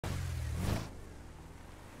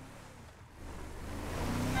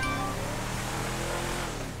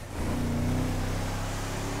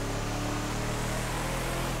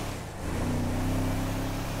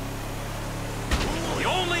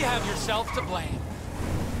myself to blame.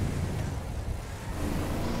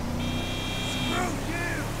 Screw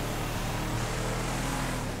you!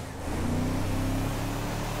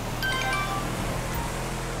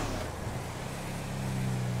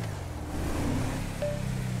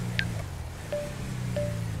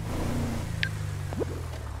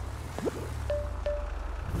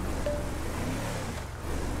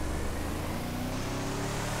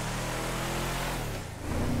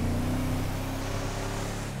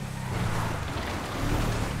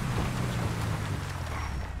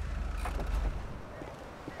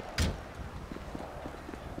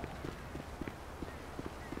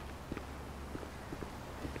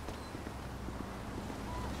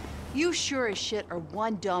 You sure as shit are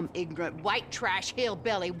one dumb, ignorant, white trash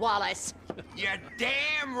hillbilly, Wallace. You're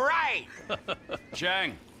damn right!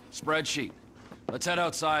 Chang, spreadsheet. Let's head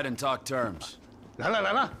outside and talk terms. 来了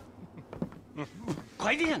来了，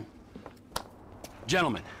快点！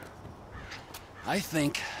 Gentlemen, I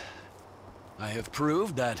think I have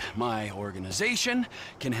proved that my organization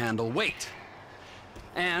can handle weight.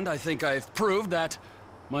 And I think I've proved that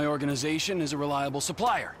my organization is a reliable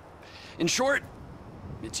supplier. In short,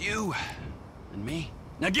 it's you and me.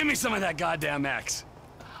 Now give me some of that goddamn X.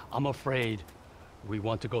 I'm afraid we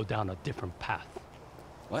want to go down a different path.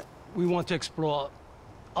 What? We want to explore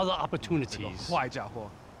other opportunities. 坏家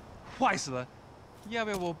伙，坏死了！要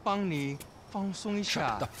不要我帮你放松一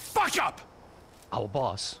下 The fuck up! Our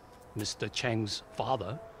boss, Mr. Cheng's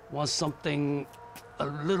father, wants something a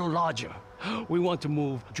little larger. We want to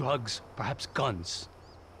move drugs, perhaps guns.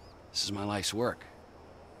 This is my life's work.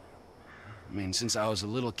 I mean, since I was a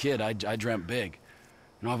little kid, I dreamt big.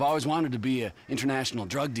 You know, I've always wanted to be an international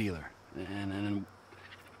drug dealer and a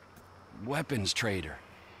weapons trader.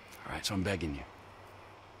 All right, so I'm begging you.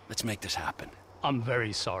 Let's make this happen. I'm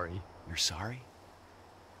very sorry. You're sorry?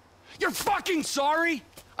 You're fucking sorry?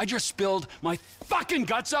 I just spilled my fucking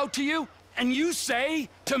guts out to you, and you say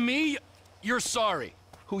to me, you're sorry.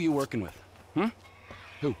 Who you working with? Hmm?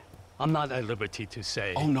 Who? I'm not at liberty to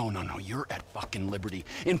say. Oh, no, you're at fucking liberty.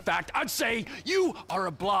 In fact, I'd say you are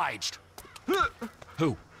obliged.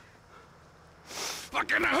 Who?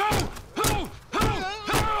 Fucking who? Who?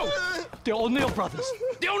 The O'Neill brothers.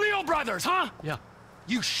 The O'Neill brothers, huh? Yeah.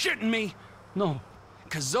 You shitting me? No.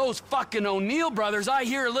 Cause those fucking O'Neill brothers, I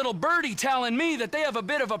hear a little birdie telling me that they have a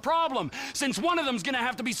bit of a problem, since one of them's gonna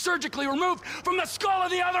have to be surgically removed from the skull of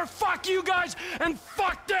the other. Fuck you guys, and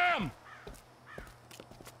fuck them!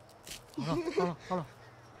 Hold on.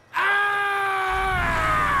 Ah!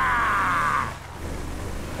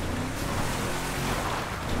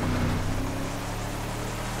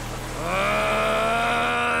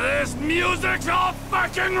 This music's all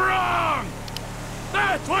fucking wrong!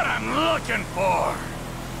 That's what I'm looking for!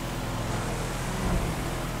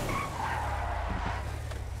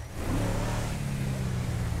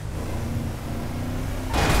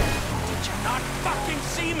 Did you not fucking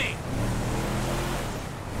see me?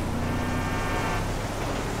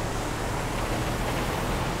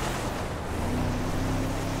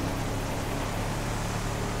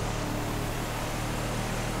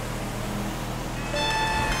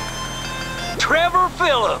 Trevor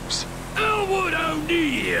Phillips! Elwood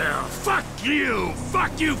O'Neill! Fuck you!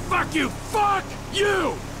 Fuck you! Fuck you! Fuck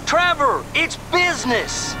you! Trevor, it's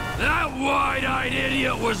business! That wide-eyed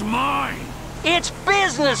idiot was mine! It's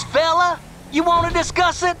business, fella! You want to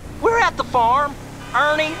discuss it? We're at the farm.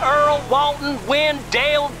 Ernie, Earl, Walton, Wynn,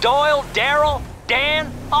 Dale, Doyle, Darrell,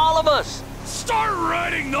 Dan, all of us. Start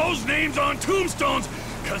writing those names on tombstones,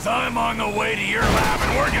 cause I'm on the way to your lab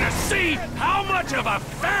and we're gonna see how much of a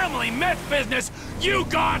family meth business you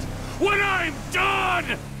got when I'm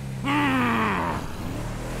done!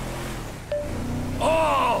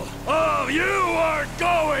 All of you are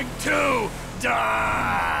going to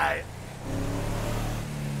die!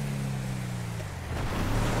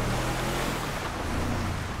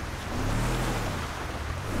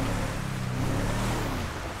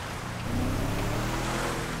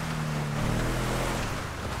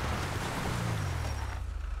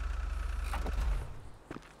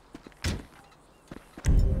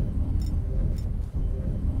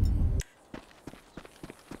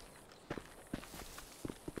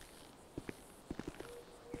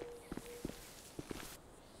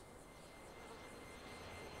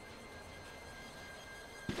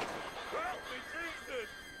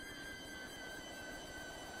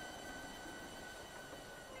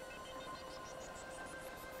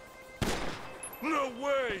 No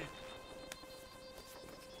way!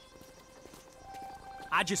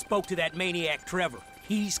 I just spoke to that maniac Trevor.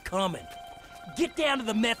 He's coming. Get down to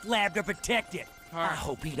the meth lab to protect it. I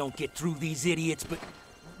hope he don't get through these idiots, but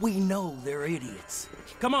we know they're idiots.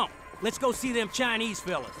 Come on, Let's go see them Chinese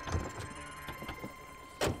fellas.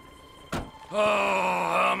 Oh,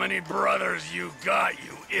 how many brothers you got,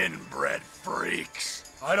 you inbred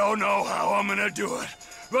freaks? I don't know how I'm gonna do it,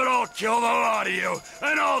 but I'll kill the lot of you,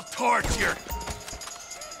 and I'll torture.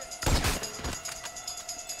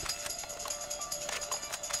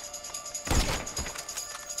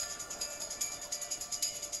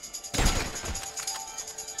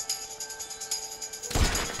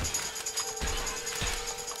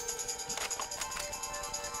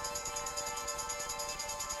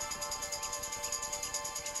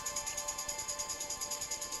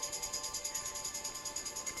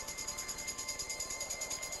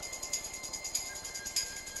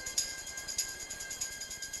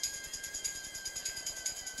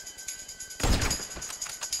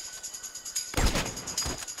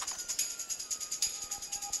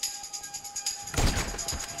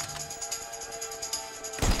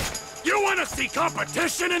 You wanna see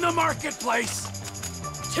competition in the marketplace?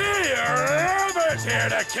 Tyr's here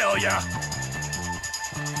to kill ya!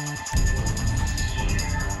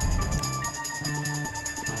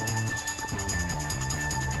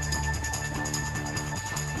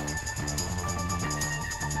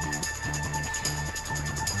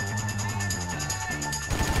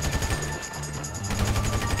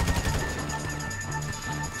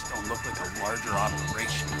 This don't look like a larger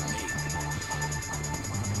operation to me.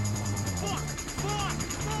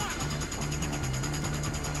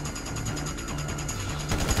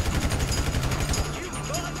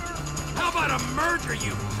 How about a merger,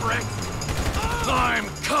 you prick? I'm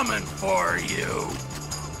coming for you!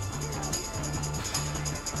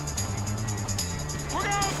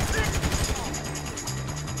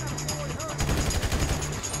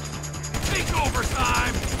 Take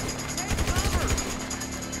overtime!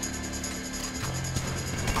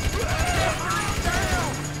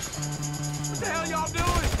 What the hell y'all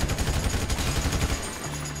doing?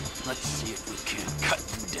 Let's see if we can't cut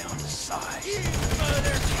you down to size. You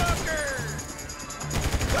motherfucker!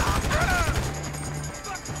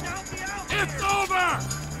 It's over!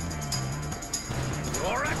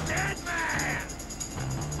 You're a dead man!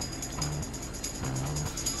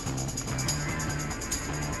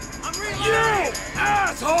 I'm reloading! You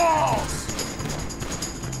assholes!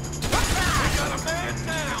 We got a man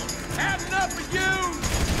down! Had enough of you!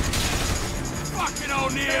 Fucking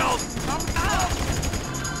O'Neill! I'm out!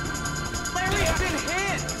 Larry's been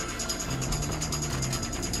hit!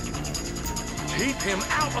 Keep him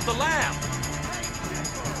out of the lab!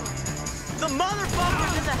 The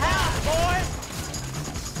motherfucker's in the house, boys!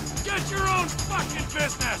 Get your own fucking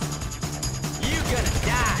business! You gonna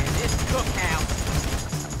die in this cookhouse.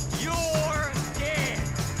 You're dead.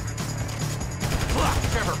 Fuck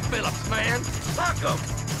Trevor Phillips, man! Fuck him!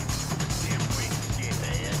 Damn weak shit,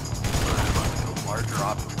 man. A larger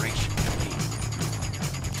operation to me.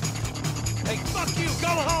 Hey, fuck you, go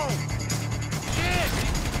home! Shit!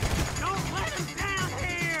 Don't let him down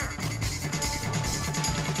here!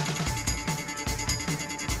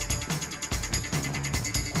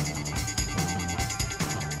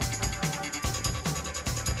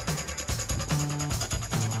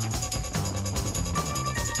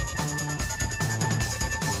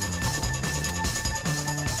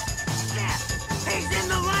 He's in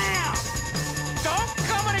the lab! Don't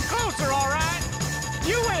come any closer, all right?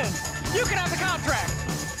 You win. You can have the contract.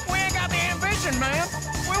 We ain't got the ambition, man.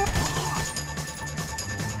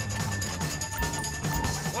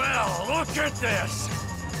 Well, look at this!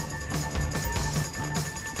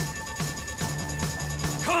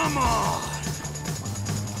 Come on!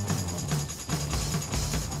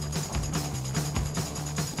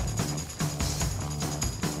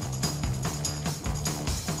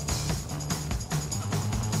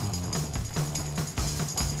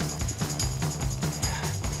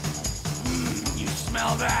 You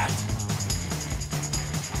smell that?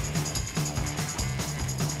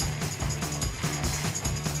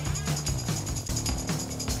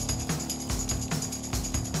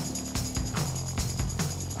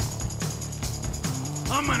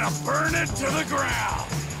 I'm gonna burn it to the ground!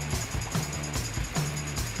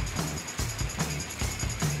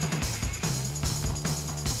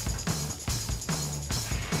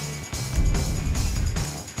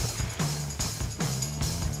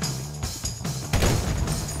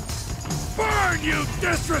 Burn, you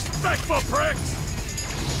disrespectful pricks!